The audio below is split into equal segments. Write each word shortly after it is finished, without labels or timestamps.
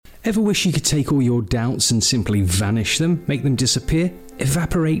Ever wish you could take all your doubts and simply vanish them, make them disappear,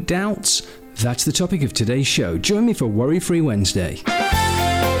 evaporate doubts? That's the topic of today's show. Join me for Worry-Free Wednesday.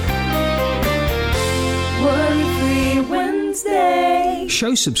 Worry-Free Wednesday.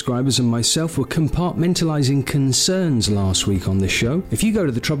 Show subscribers and myself were compartmentalizing concerns last week on this show. If you go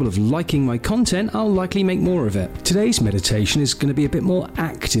to the trouble of liking my content, I'll likely make more of it. Today's meditation is going to be a bit more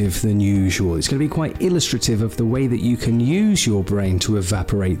active than usual. It's going to be quite illustrative of the way that you can use your brain to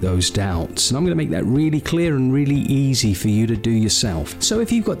evaporate those doubts. And I'm going to make that really clear and really easy for you to do yourself. So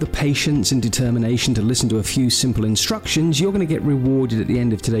if you've got the patience and determination to listen to a few simple instructions, you're going to get rewarded at the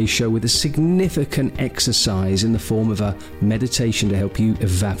end of today's show with a significant exercise in the form of a meditation to help you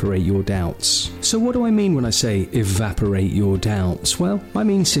evaporate your doubts. So what do I mean when I say evaporate your doubts? Well, I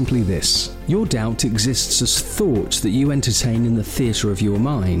mean simply this. Your doubt exists as thoughts that you entertain in the theatre of your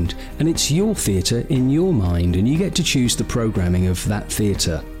mind, and it's your theatre in your mind, and you get to choose the programming of that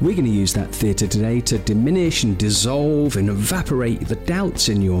theatre. We're going to use that theatre today to diminish and dissolve and evaporate the doubts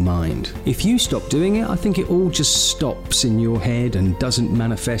in your mind. If you stop doing it, I think it all just stops in your head and doesn't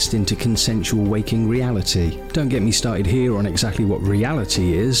manifest into consensual waking reality. Don't get me started here on exactly what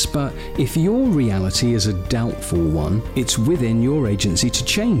reality is, but if your reality is a doubtful one, it's within your agency to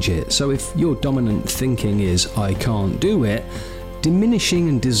change it. So if your dominant thinking is, I can't do it, diminishing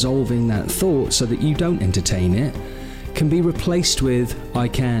and dissolving that thought so that you don't entertain it can be replaced with, I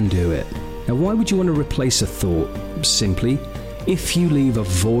can do it. Now, why would you want to replace a thought? Simply, if you leave a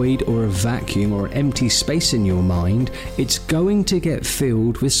void or a vacuum or empty space in your mind, it's going to get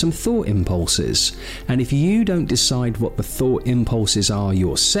filled with some thought impulses. And if you don't decide what the thought impulses are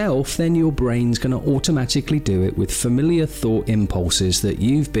yourself, then your brain's going to automatically do it with familiar thought impulses that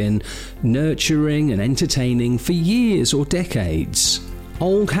you've been nurturing and entertaining for years or decades.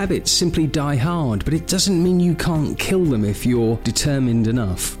 Old habits simply die hard, but it doesn't mean you can't kill them if you're determined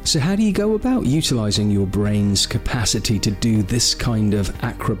enough. So how do you go about utilizing your brain's capacity to do this kind of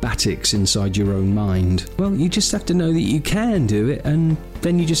acrobatics inside your own mind? Well, you just have to know that you can do it, and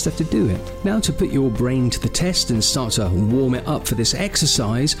then you just have to do it. Now, to put your brain to the test and start to warm it up for this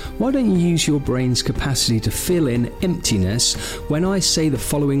exercise, why don't you use your brain's capacity to fill in emptiness when I say the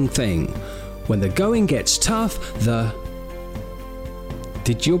following thing? When the going gets tough,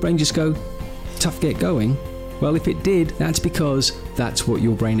 Did your brain just go, tough get going? Well, if it did, that's because that's what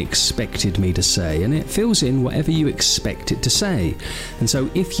your brain expected me to say, and it fills in whatever you expect it to say. And so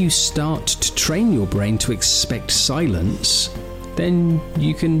if you start to train your brain to expect silence, then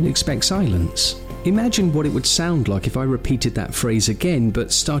you can expect silence. Imagine what it would sound like if I repeated that phrase again,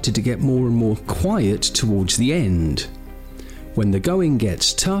 but started to get more and more quiet towards the end. When the going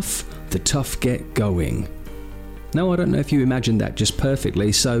gets tough, the tough get going. Now, I don't know if you imagined that just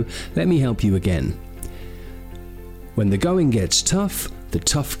perfectly, so let me help you again. When the going gets tough, the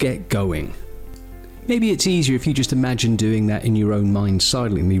tough get going. Maybe it's easier if you just imagine doing that in your own mind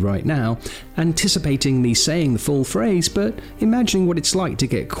silently right now, anticipating me saying the full phrase, but imagining what it's like to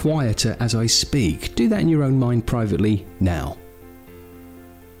get quieter as I speak. Do that in your own mind privately now.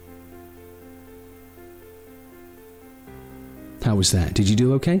 How was that? Did you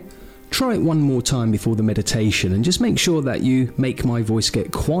do okay? Try it one more time before the meditation and just make sure that you make my voice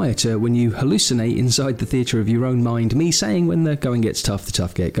get quieter when you hallucinate inside the theatre of your own mind, me saying when the going gets tough, the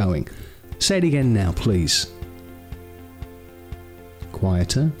tough get going. Say it again now, please.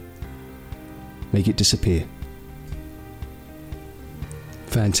 Quieter. Make it disappear.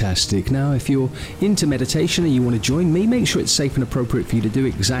 Fantastic. Now, if you're into meditation and you want to join me, make sure it's safe and appropriate for you to do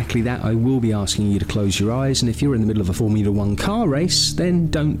exactly that. I will be asking you to close your eyes, and if you're in the middle of a Formula One car race,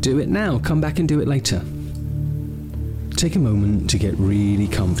 then don't do it now. Come back and do it later. Take a moment to get really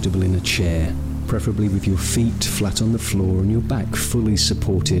comfortable in a chair, preferably with your feet flat on the floor and your back fully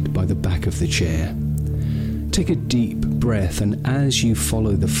supported by the back of the chair. Take a deep breath, and as you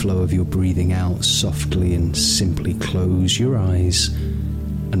follow the flow of your breathing out, softly and simply close your eyes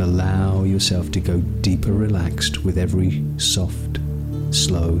and allow yourself to go deeper relaxed with every soft,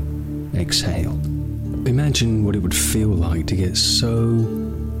 slow exhale. Imagine what it would feel like to get so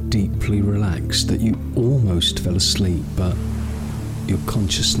deeply relaxed that you almost fell asleep, but your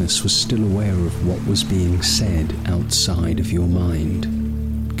consciousness was still aware of what was being said outside of your mind.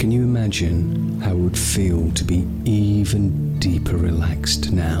 Can you imagine how it would feel to be even deeper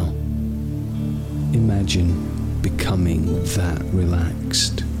relaxed now? Imagine becoming that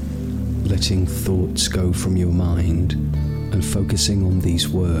relaxed, letting thoughts go from your mind and focusing on these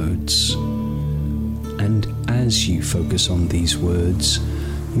words. And as you focus on these words,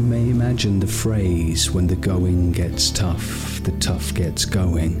 you may imagine the phrase, when the going gets tough, the tough gets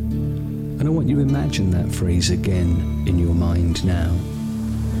going. And I want you to imagine that phrase again in your mind now.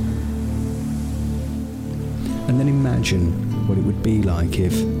 And then imagine what it would be like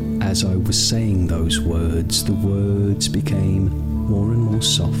if, as I was saying those words, the words became more and more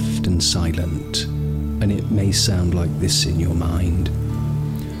soft and silent. And it may sound like this in your mind.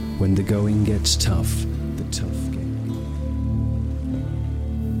 When the going gets tough, the tough get...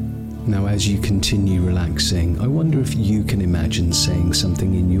 Now, as you continue relaxing, I wonder if you can imagine saying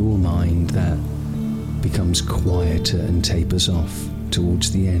something in your mind that becomes quieter and tapers off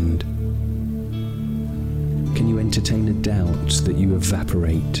towards the end. Can you entertain a doubt that you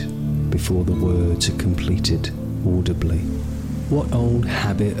evaporate before the words are completed audibly? What old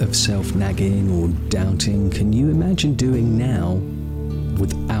habit of self-nagging or doubting can you imagine doing now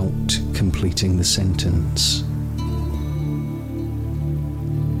without completing the sentence?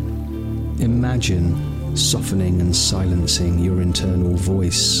 Imagine softening and silencing your internal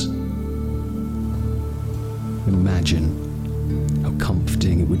voice. Imagine how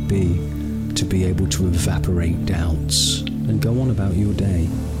comforting it would be to be able to evaporate doubts and go on about your day.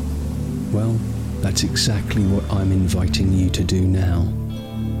 Well, that's exactly what I'm inviting you to do now.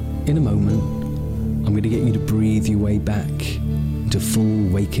 In a moment, I'm going to get you to breathe your way back into full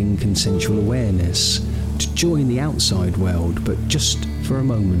waking consensual awareness, to join the outside world, but just for a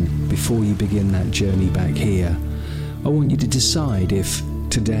moment before you begin that journey back here, I want you to decide if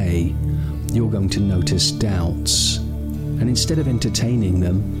today you're going to notice doubts, and instead of entertaining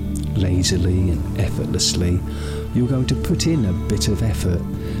them lazily and effortlessly, you're going to put in a bit of effort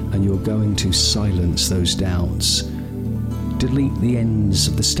and you're going to silence those doubts. Delete the ends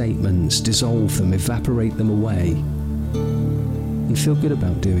of the statements, dissolve them, evaporate them away, and feel good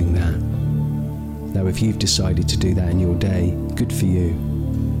about doing that. Now, if you've decided to do that in your day, good for you.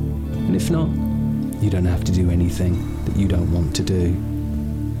 And if not, you don't have to do anything that you don't want to do.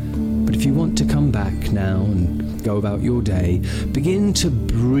 But if you want to come back now and go about your day, begin to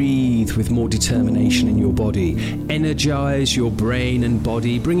breathe with more determination in your body. Energize your brain and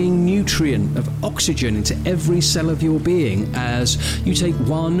body, bringing nutrient of oxygen into every cell of your being as you take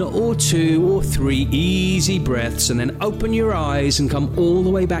 1 or 2 or 3 easy breaths and then open your eyes and come all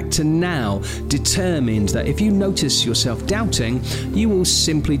the way back to now, determined that if you notice yourself doubting, you will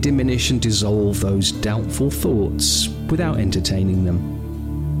simply diminish and dissolve those doubtful thoughts without entertaining them.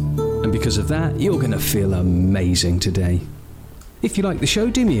 And because of that, you're going to feel amazing today. If you like the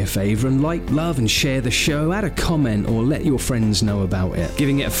show, do me a favour and like, love and share the show, add a comment or let your friends know about it.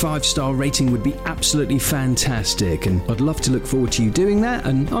 Giving it a 5-star rating would be absolutely fantastic, and I'd love to look forward to you doing that,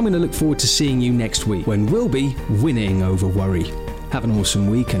 and I'm going to look forward to seeing you next week when we'll be winning over worry. Have an awesome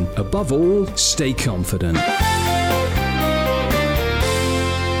week, and above all, stay confident.